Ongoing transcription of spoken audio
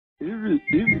Hivi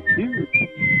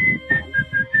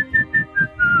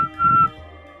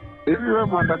wewe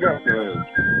mwandagati wewe.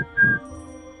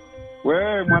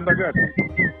 Wewe mwandagati.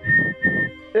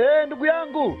 Ndugu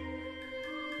yangu.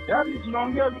 Yaani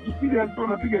tunaongea vitu serious tu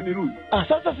unapiga nirudi.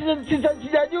 Sasa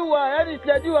sijajua, yaani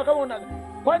sijajua kama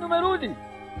kwani umerudi?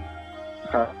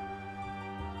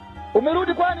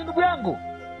 Umerudi kwani ndugu yangu?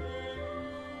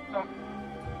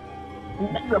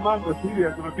 Ukipiga mambo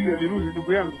serious unapiga nirudi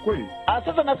ndugu yangu kweli?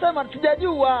 Sasa nasema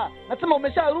sijajua. Nasema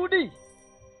umesharudi?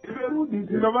 Nimerudi,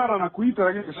 ndio maana nakuita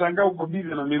lakini nashangaa uko busy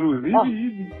na miruzi.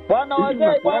 Hivi.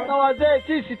 Bwana wazee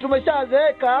sisi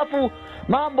tumeshazeeka afu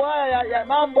mambo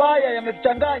haya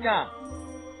yametuchanganya.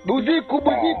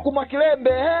 Buziku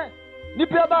makilembe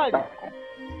Nipe habari.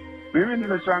 Mimi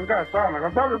nimeshangaa sana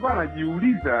kwa sababu bwana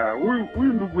najiuliza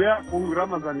huyu ndugu yako huyu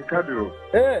Ramazan Kardrov.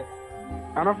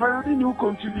 Anafanya nini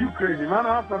huko nchini Ukraine? Maana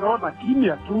hapa naona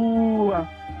kimya tu.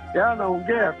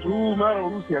 Anaongea tu, mara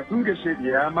Urusi atunge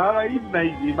sheria, mara hivi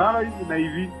na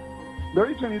hivi. Ndio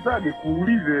hicho nitaka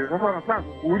kuulize. Sasa nataka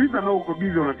kuuliza na uko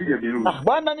busy unapiga biru.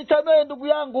 Bwana nisamee ndugu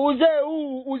yangu,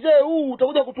 uzee huu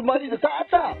utakuja kutumaliza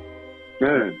sasa.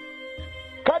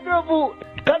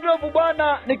 Kardrov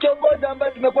bwana ni kiongozi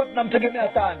ambaye tumekuwa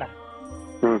tunamtegemea sana.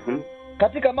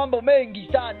 Katika mambo mengi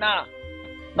sana.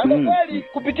 Na kwa kweli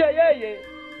kupitia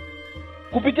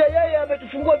yeye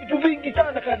ametufungua vitu vingi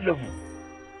sana Kardrov.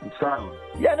 Sawa.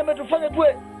 Yaani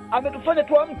ametufanya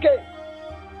tuamke.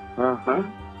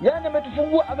 Yaani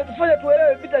ametufanya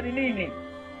tuelewe vita ni nini.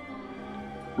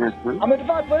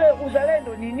 Ametufanya tuelewe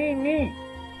uzalendo ni nini.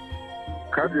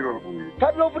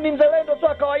 Kardrov ni mzalendo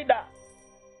sio kawaida.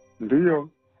 Ndio.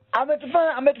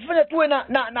 Ametufanya tuwe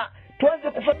na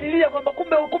tuanze kufuatilia kwamba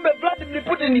kumbe Vladimir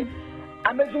Putin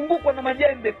amezungukwa na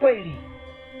majembe kweli.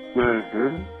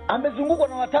 Amezungukwa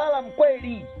na wataalamu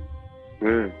kweli.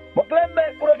 Mapembe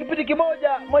kuna kipindi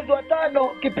kimoja mwezi wa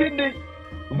 5 kipindi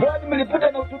Vladimir Putin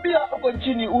anahutubia huko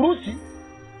nchini Urusi.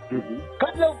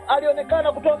 Kardrov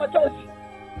alionekana kutoa machozi.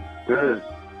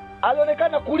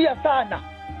 Alionekana kulia sana.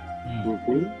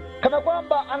 Kana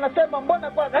kwamba anasema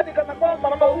mbona kana kwamba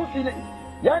na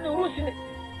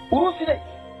Urusi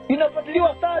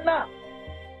inafuatiliwa sana.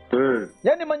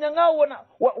 Yaani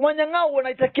manyang'au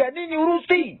wanaitakia nini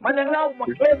Urusi?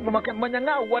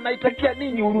 Manyang'au wanaitakia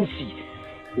nini Urusi?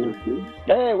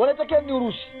 Wanaitakia nini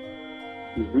Urusi?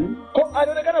 Kwa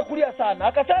alionekana kulia sana.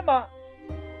 Akasema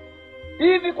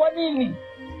hivi kwa nini?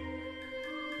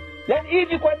 Yaani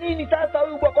hivi kwa nini sasa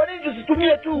huyu kwa nini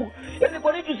tusitumie tu? Yaani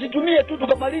kwa nini tusitumie tu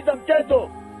tukamaliza mchezo?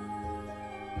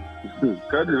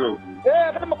 Kardrov.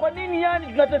 Akasema kwa nini yani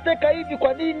tunateseka hivi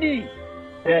kwa nini?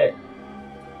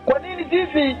 Kwa nini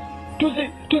sisi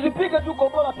tuzipige tu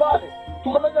kombora pale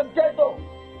tukamaliza mchezo?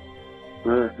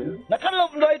 Na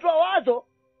Kardrov ndio aitoa wazo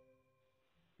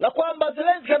la kwamba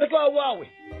Zelensky anatakiwa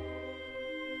auawe.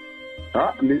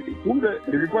 Kumbe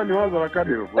ilikuwa ni wazo la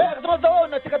Kardrov. Sasa wewe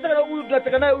unacheka na huyu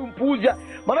tunacheka naye huyu mpuuza.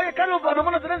 Maana Kardrov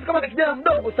anaona Zelensky kama kijana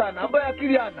mdogo sana ambaye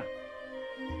akili hana.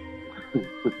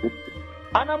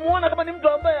 Anamuona kama ni mtu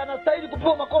ambaye anastahili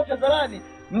kupewa makofi hadharani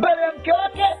mbele ya mke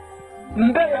wake,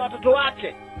 mbele ya watoto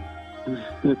wake.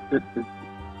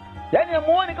 Yaani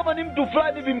anamuona kama ni mtu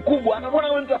fulani hivi mkubwa, anamuona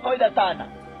kama mtu wa kawaida sana.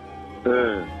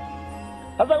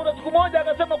 Sasa kuna siku moja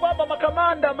akasema kwamba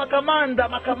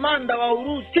makamanda wa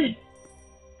Urusi.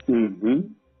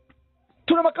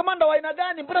 Tuna makamanda wa aina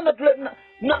gani? Mbona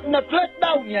na threat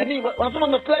down yani wanasema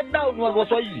na threat down wa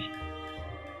Waswahili.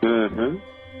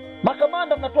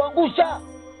 Makamanda mnatuangusha.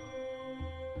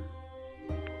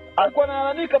 Alikuwa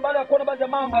analalamika baada ya kuona baadhi ya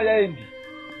mambo hayaendi.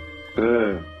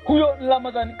 Huyo ni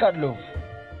Ramazan Kardrov.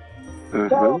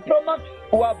 Promax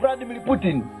wa Vladimir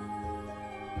Putin.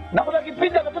 Na kuna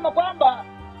kipindi akasema kwamba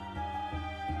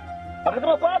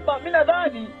mimi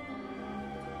nadhani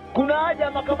kuna haja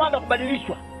ya makamanda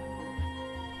kubadilishwa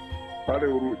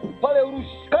pale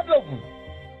Urusi. Kardrov.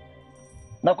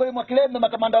 Na kweli Mwakilembe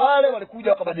makamanda wale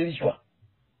walikuja wakabadilishwa.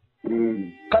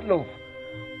 Kardrov.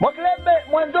 Mwakilembe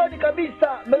mwanzoni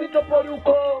kabisa Melitopol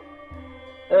huko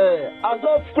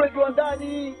Azov kule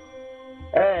viwandani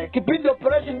kipindi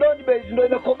operation Donbas ndio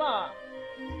imekomaa.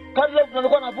 Kardrov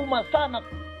alikuwa anavuma sana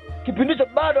kipindi hicho,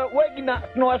 bado wengi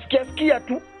tunawasikia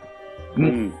tu.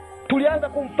 Tulianza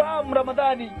kumfahamu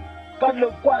Ramadhani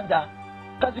Kardrov kwanza,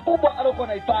 kazi kubwa aliyokuwa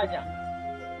anaifanya.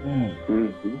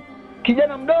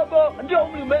 Kijana mdogo, ndio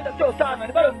umri umeenda sio sana,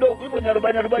 ni bado mdogo, yuko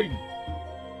 40.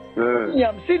 Ni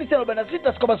 50 sio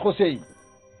 46 kama sikosei.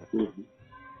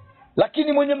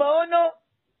 Lakini mwenye maono,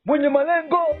 mwenye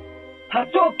malengo,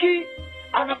 hatoki,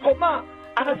 anakomaa,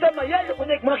 anasema yeye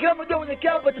kwenye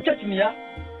kiapo cha Chechnya.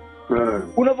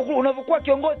 Unapokuwa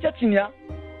kiongozi Chechnya,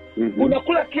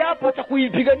 unakula kiapo cha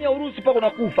kuipigania Urusi mpaka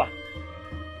unakufa.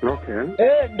 Okay.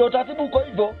 Ndio taratibu uko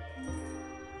hivyo.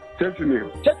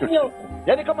 Chechnya huko.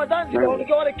 Yaani kama Zanzibar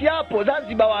wanakiwa wale kiapo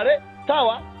Zanzibar wale,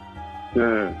 sawa?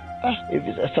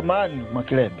 Hivi samani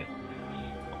Makilembe.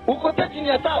 Uko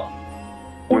Chechnya sawa?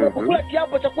 Unakula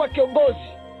kiapo cha kuwa kiongozi.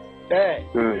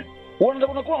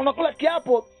 Unakula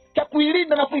kiapo cha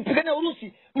kuilinda na kuipigania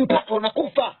Urusi mpaka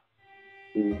unakufa.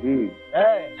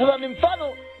 Sasa ni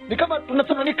mfano, ni kama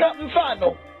tunasema ni kama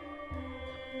mfano.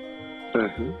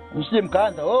 Msije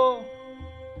mkaanza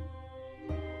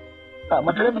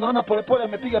Makelele naona polepole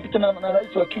amepiga picha na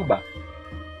rais wa Cuba.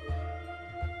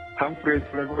 Humphrey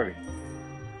Polepole.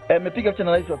 Amepiga picha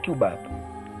na rais wa Cuba hapa.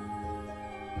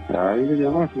 Ile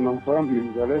jamaa tunamfahamu ni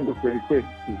mzalendo kweli kweli.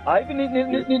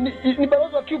 Hivi ni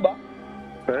balozi wa Cuba?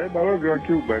 Balozi wa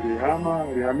Cuba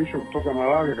alihamishwa kutoka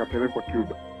Malawi akapelekwa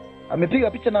Cuba.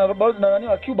 Amepiga picha na balozi na nani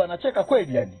wa Cuba, anacheka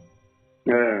kweli yani.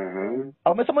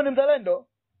 Umesema ni mzalendo?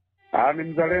 Ni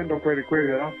mzalendo kweli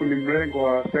kweli, alafu ni mlengo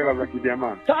wa sera za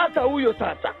kijamaa.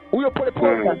 Huyo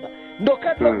Polepole sasa ndo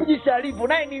Kardrov kujisha alivyo,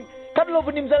 naye ni Kardrov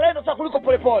ni mzalendo sasa kuliko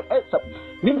Polepole.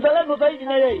 Ni mzalendo zaidi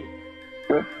na yeye.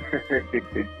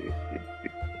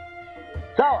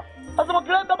 Sawa. Sasa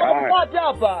Makilembe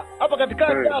hapa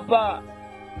katikati hapa.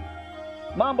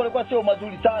 Mambo yalikuwa sio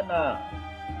mazuri sana.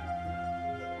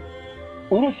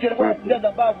 Urusi alikuwa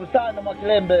anajaza mbavu sana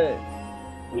Makilembe.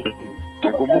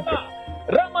 Tukumbuka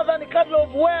Ramazan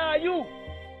Kardrov, where are you?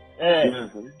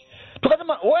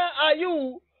 Tukasema where are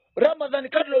you Ramazan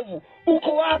Kardrov,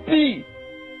 uko wapi?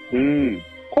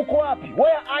 Uko wapi?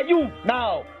 Where are you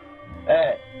now?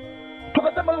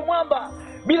 Tukasema huyu mwamba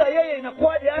bila yeye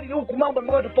inakuaje, yani huku mambo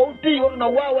yamekuwa tofauti, watu na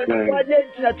wao inakuaje,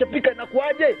 tunachapika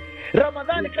inakuaje?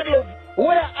 Ramazan Kardrov,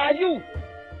 where are you?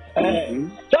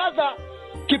 Sasa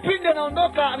kipindi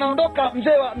anaondoka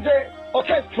mzee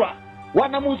orchestra,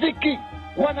 wana muziki,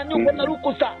 wana nyumba na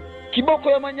rukusa, kiboko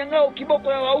ya manyang'ao,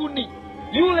 kiboko ya wauni,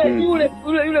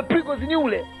 yule Prigozhin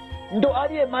yule ndo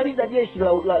aliyemaliza jeshi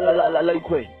la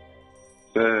Ukraine.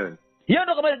 Yeye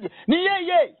ndo kama ni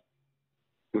yeye.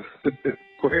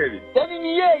 Kweli. Yaani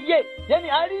ni yeye. Yaani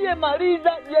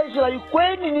aliyemaliza jeshi la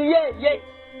Ukraine ni yeye.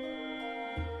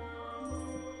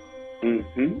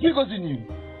 Prigozhin.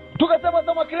 Tukasema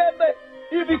sama Kilembe,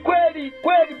 hivi kweli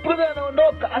Prigozhin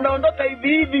anaondoka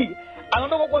hivi.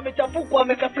 Anaondoka kwa amechafuka,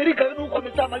 amekasirika, yeye huko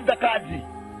ameshamaliza kazi.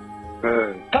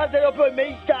 Kazi yote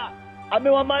imeisha.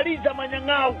 Amewamaliza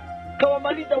manyang'au,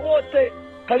 kawamaliza wote,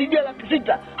 karibia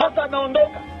 600. Hata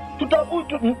anaondoka.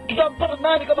 Tutampata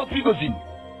nani kama Prigozhin?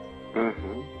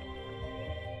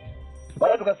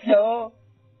 Baada tukasikia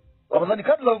Ramazan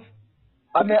Kardrov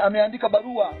ameandika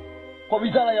barua kwa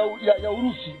wizara ya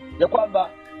Urusi ya kwamba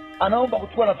anaomba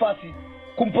kuchukua nafasi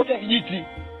kumpokea kijiti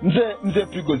mzee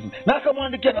Prigozhin. Na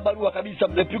akamwandikia na barua kabisa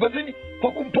mzee Prigozhin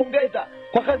kwa kumpongeza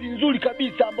kwa kazi nzuri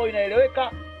kabisa ambayo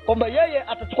inaeleweka kwamba yeye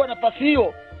atachukua nafasi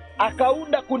hiyo.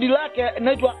 Akaunda kundi lake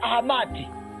linaloitwa Ahmati.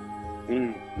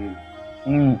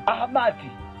 Ahmati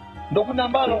ndio kundi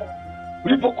ambalo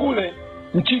lipo kule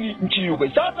nchini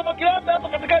Ukraine. Sasa Makilembe hapa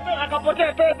katikati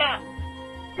akapotea tena.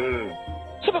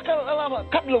 Sasa alama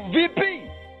Kardrov vipi?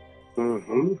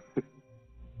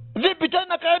 Vipi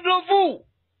tena Kardrov?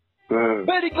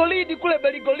 Belgorod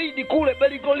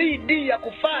ya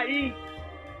kufai.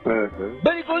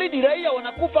 Belgorod raia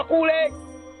wanakufa kule.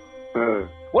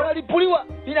 Wanalipuliwa,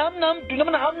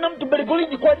 hamna mtu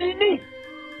Belgorod, kwa nini?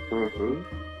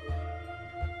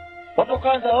 Watu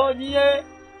kaanza nyie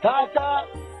sasa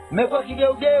mmekuwa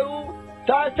kigeugeu,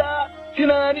 sasa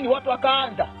sina nini, watu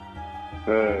wakaanza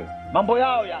mambo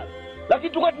yao yale. Lakini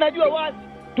tulikuwa tunajua wazi,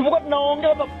 tulikuwa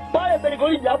tunaongea pale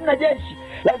Belgorod hamna jeshi,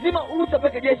 lazima Urusi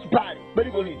apeke jeshi pale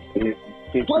Belgorod.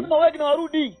 Tukasema Wagner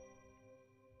warudi.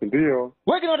 Ndio.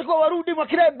 Wagner watakuwa warudi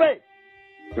Makilembe.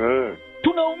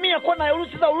 Tunaumia kwa na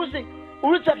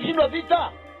Urusi akishindwa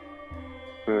vita.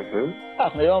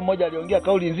 Kuna jamaa mmoja aliongea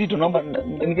kauli nzito, naomba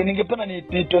ningependa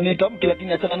nitamke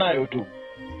lakini achana nayo tu.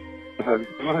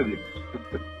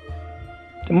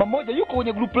 Mmoja yuko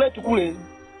kwenye group letu kule.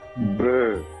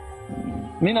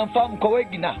 Mimi namfahamu kwa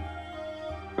Wagner.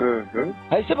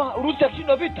 Alisema Urusi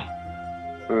akishindwa vita.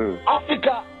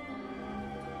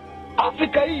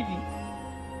 Afrika hii.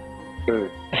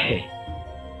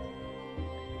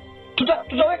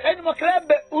 Tutaweka yani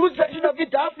Makilembe, Urusi akishindwa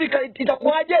vita Afrika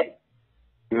itakuwaje?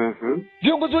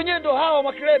 Viongozi wenyewe ndo hawa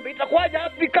Makilembe, itakuwaje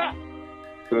Afrika?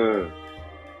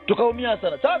 Tukaumia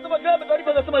sana. Sasa Makilembe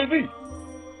taarifa zinasema hivi.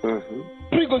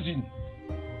 Prigozhin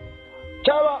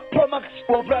chawa Promax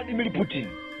wa Vladimir Putin.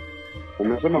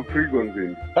 Umesema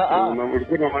Prigozhin.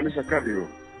 Ulikuwa unamaanisha Kardrov.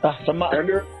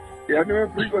 Yaani wewe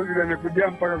Prigo zile amekuja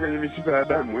mpaka kwenye mishipa ya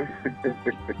damu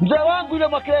Mzee wangu yule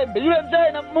Mwakilembe, yule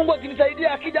mzee, na Mungu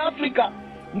akinisaidia akija Afrika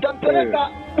nitampeleka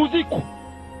Buziku.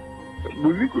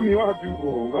 Buziku ni wapi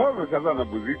huko? Wewe kaza na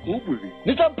Buziku.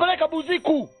 Nitampeleka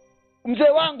Buziku. Mzee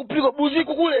wangu Prigo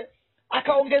Buziku kule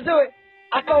akaongezewe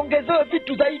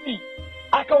vitu zaidi.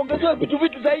 Akaongezewe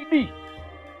vitu zaidi.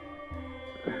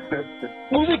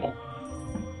 Buziku.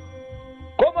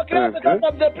 Kwa Mwakilembe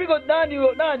kama mzee Prigo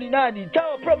nani?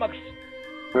 Tower Promax.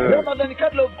 Ramadhani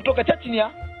Kardrov kutoka Chechnya.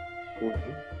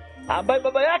 Ambaye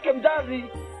baba yake mzazi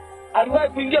aliwahi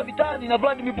kuingia vitani na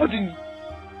Vladimir Putin.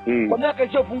 Kwa miaka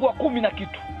isiyopungua 10 na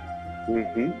kitu.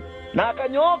 Na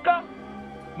akanyooka,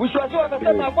 mwisho wa siku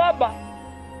akasema kwamba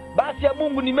basi ya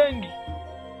Mungu ni mengi,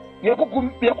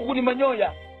 ya kuku ni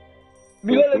manyoya,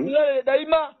 milele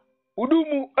daima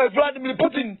udumu Vladimir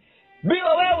Putin,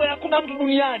 bila wewe hakuna mtu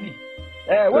duniani.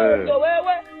 Wewe ndio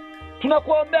wewe,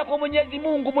 tunakuombea kwa Mwenyezi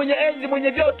Mungu mwenye enzi mwenye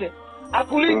vyote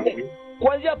akulinde.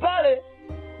 Kuanzia pale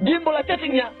jimbo la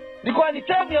Chechnya likuwa ni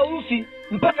sehemu ya Urusi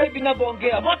mpaka hivi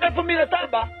ninavyoongea. Mwaka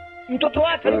 2007 mtoto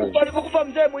wake alipokufa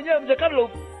mzee mwenyewe, mzee Kardrov,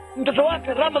 mtoto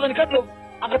wake Ramadhani Kardrov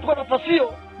akachukua nafasi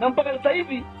hiyo, na mpaka sasa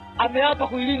hivi ameapa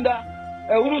kuilinda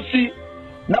Urusi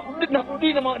na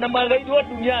kurudi na magaidi wote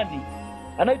duniani.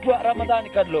 Anaitwa Ramadhani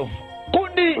Kardrov.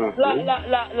 Kundi la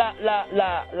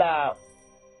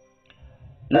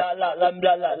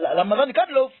Ramadhani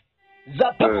Kardrov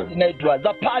Zapad inaitwa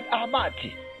Zapad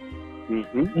Ahmati.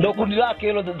 Ndo kundi lake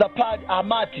hilo, Zapad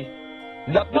Ahmati.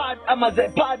 Zapad ama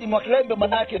Zapad Mwakilembe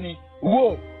manake ni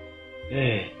war.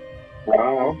 Okay.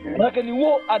 Manake ni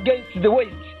war against the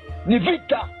West. Ni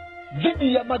vita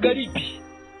dhidi ya magharibi.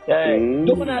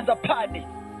 Ndo maana Zapad.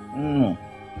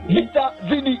 Vita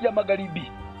dhidi ya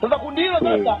magharibi. Sasa kundi hilo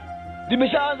sasa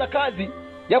limeshaanza kazi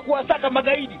ya kuwasaka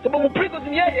magaidi, sababu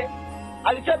Prigozhin yeye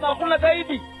alisema hakuna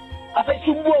gaidi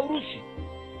ataisumbua Urusi.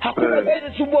 Hakuna gaidi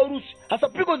ataisumbua Urusi. Sasa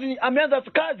Prigozhin ameanza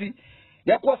kazi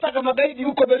ya kuwasaka magaidi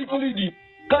huko Belgorod.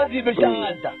 Kazi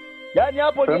imeshaanza. Yaani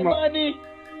hapo ni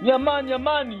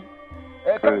amani.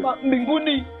 Kama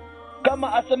mbinguni,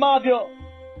 kama asemavyo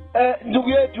ndugu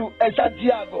yetu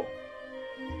Santiago.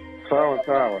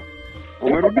 Sawa.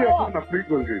 Umerudia tena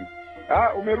Prigozhin.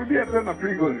 Umerudia tena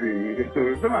Prigozhin.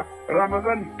 Sema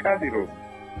Ramadhani Kardrov.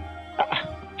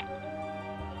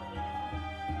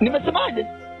 Nimesemaje?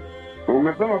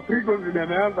 Umesema Prigozhin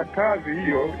ameanza kazi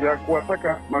hiyo ya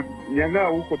kuwataka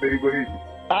manyang'ao huko Belgorod.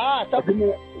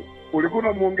 Lakini ulikuwa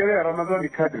unamuongelea Ramadhani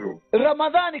Kardrov.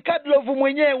 Ramadhani Kardrov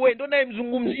mwenyewe ndo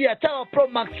nayemzungumzia, Tower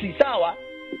Promax, sawa?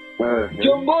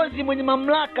 Kiongozi mwenye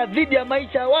mamlaka dhidi ya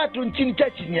maisha ya watu nchini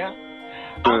Chechnya,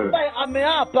 ambaye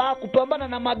ameapa kupambana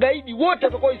na magaidi wote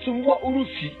watakaoisumbua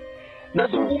Urusi.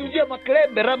 Nazungumzia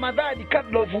Mwakilembe. Ramadhani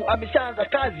Kardrov ameshaanza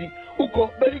kazi huko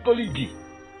Belgorod.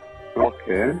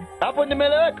 Okay. Hapo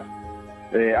nimeeleweka?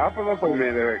 Hapo sasa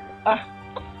umeeleweka.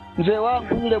 Mzee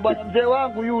wangu yule bwana, mzee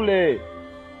wangu yule.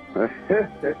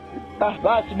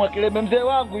 Basi Mwakilembe mzee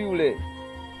wangu yule.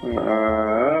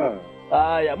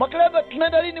 Haya, Mwakilembe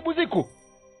tunaenda lini Buziku?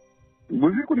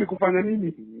 Buziku ni kufanya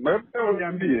nini? Wewe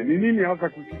niambie, ni nini hasa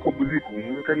kiko Buziku?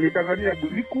 Nikazania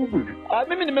Buziku.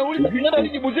 Mimi nimeuliza tunaenda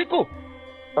lini Buziku?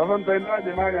 Sasa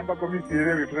nitaendaje mahali ambako mimi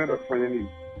sielewi tunaenda kufanya nini?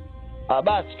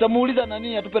 Basi tutamuuliza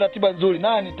nani atupe ratiba nzuri.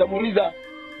 Nani tutamuuliza?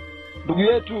 Ndugu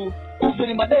yetu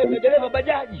Hussein Madebe, dereva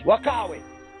bajaji wakawe.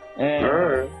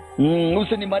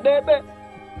 Hussein Madebe